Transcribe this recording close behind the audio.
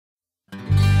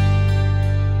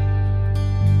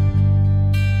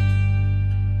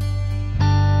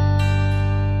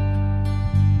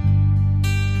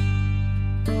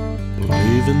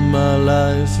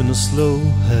life in a slow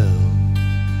hell.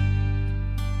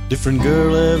 Different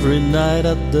girl every night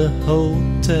at the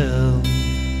hotel.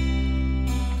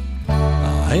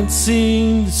 I ain't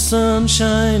seen the sun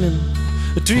shining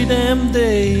 3 damn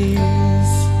days.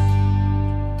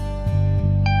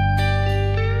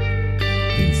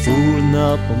 Been fooling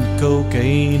up on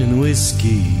cocaine and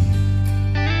whiskey.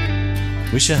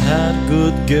 Wish I had a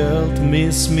good girl to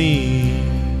miss me.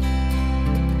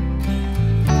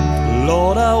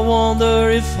 Lord, I wonder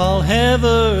if I'll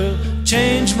ever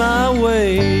change my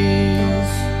ways.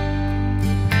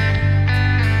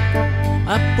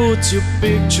 I put your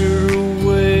picture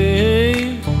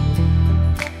away,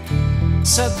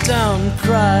 sat down and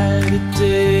cried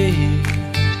today.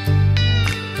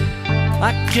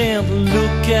 I can't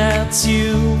look at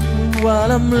you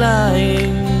while I'm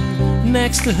lying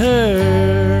next to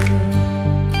her.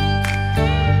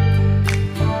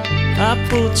 I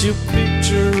put your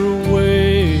picture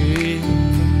away,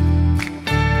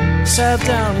 sat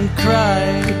down and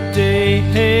cried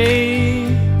today.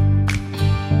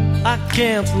 I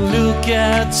can't look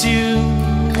at you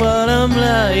while I'm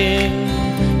lying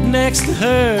next to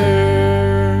her.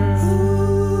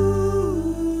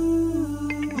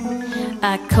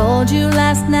 I called you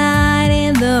last night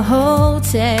in the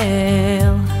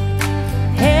hotel.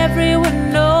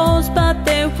 Everyone knows but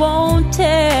they won't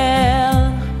tell.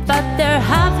 But their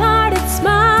half-hearted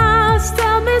smiles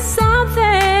tell me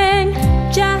something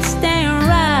just ain't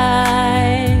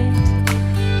right.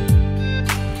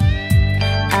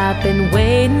 I've been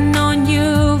waiting on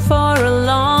you for a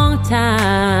long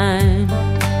time,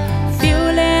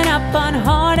 fueling up on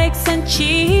heartaches and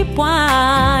cheap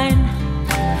wine.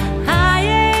 I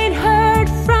ain't heard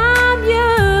from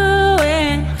you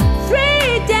in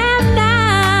 3 damn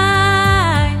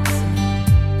nights.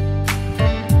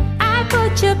 I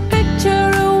put your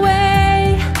picture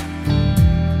away.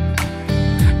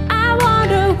 I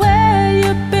wonder where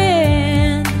you've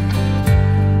been.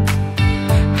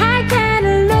 I can't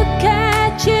look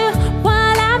at you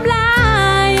while I'm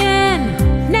lying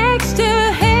next to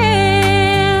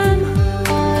him.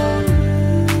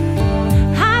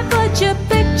 I put your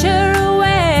picture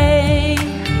away.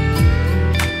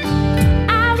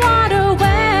 I wonder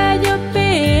where you've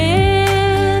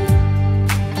been.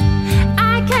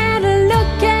 I can't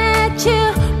look at you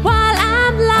while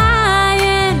I'm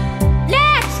lying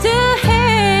next to him.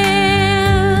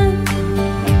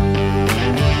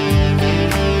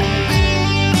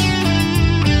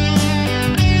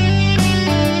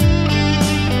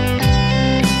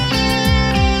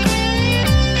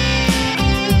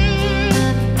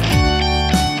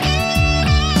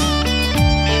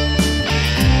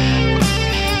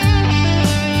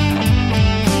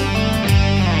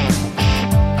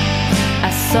 I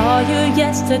saw you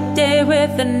yesterday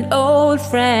with an old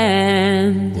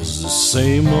friend. Was the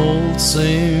same old,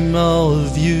 same, how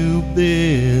have you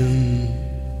been?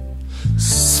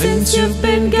 Since you've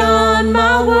been gone,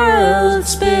 my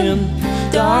world's been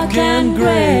dark and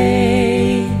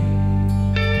gray.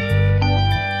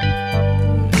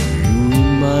 You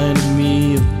reminded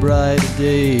me of brighter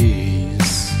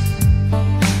days.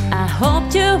 I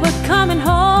hoped you were coming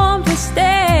home to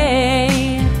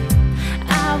stay.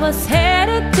 I was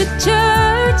headed to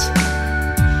church.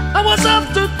 I was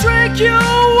up to drag you away.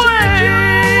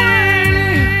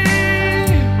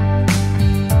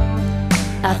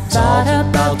 I thought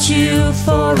about you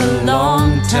for a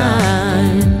long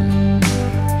time.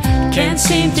 Can't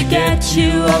seem to get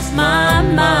you off my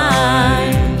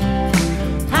mind.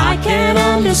 I can't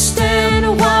understand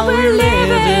why we're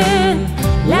living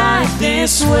life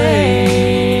this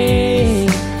way.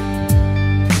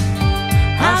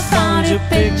 I found your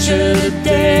picture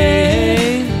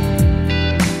today.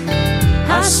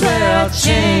 I swear I've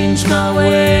changed my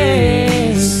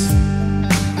ways.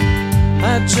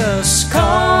 I just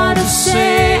Called to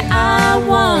say I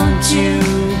want you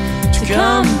to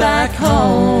come back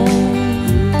home.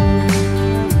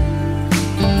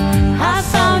 I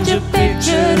found your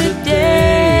picture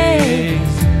today.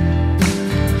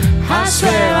 I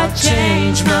swear I've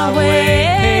changed my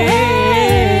way.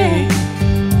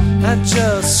 I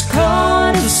just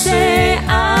Called to say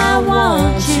I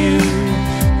want you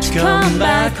to come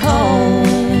back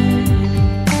home.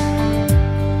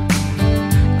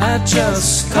 I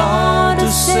just called to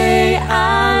say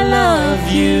I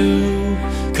love you.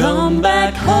 Come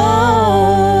back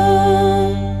home.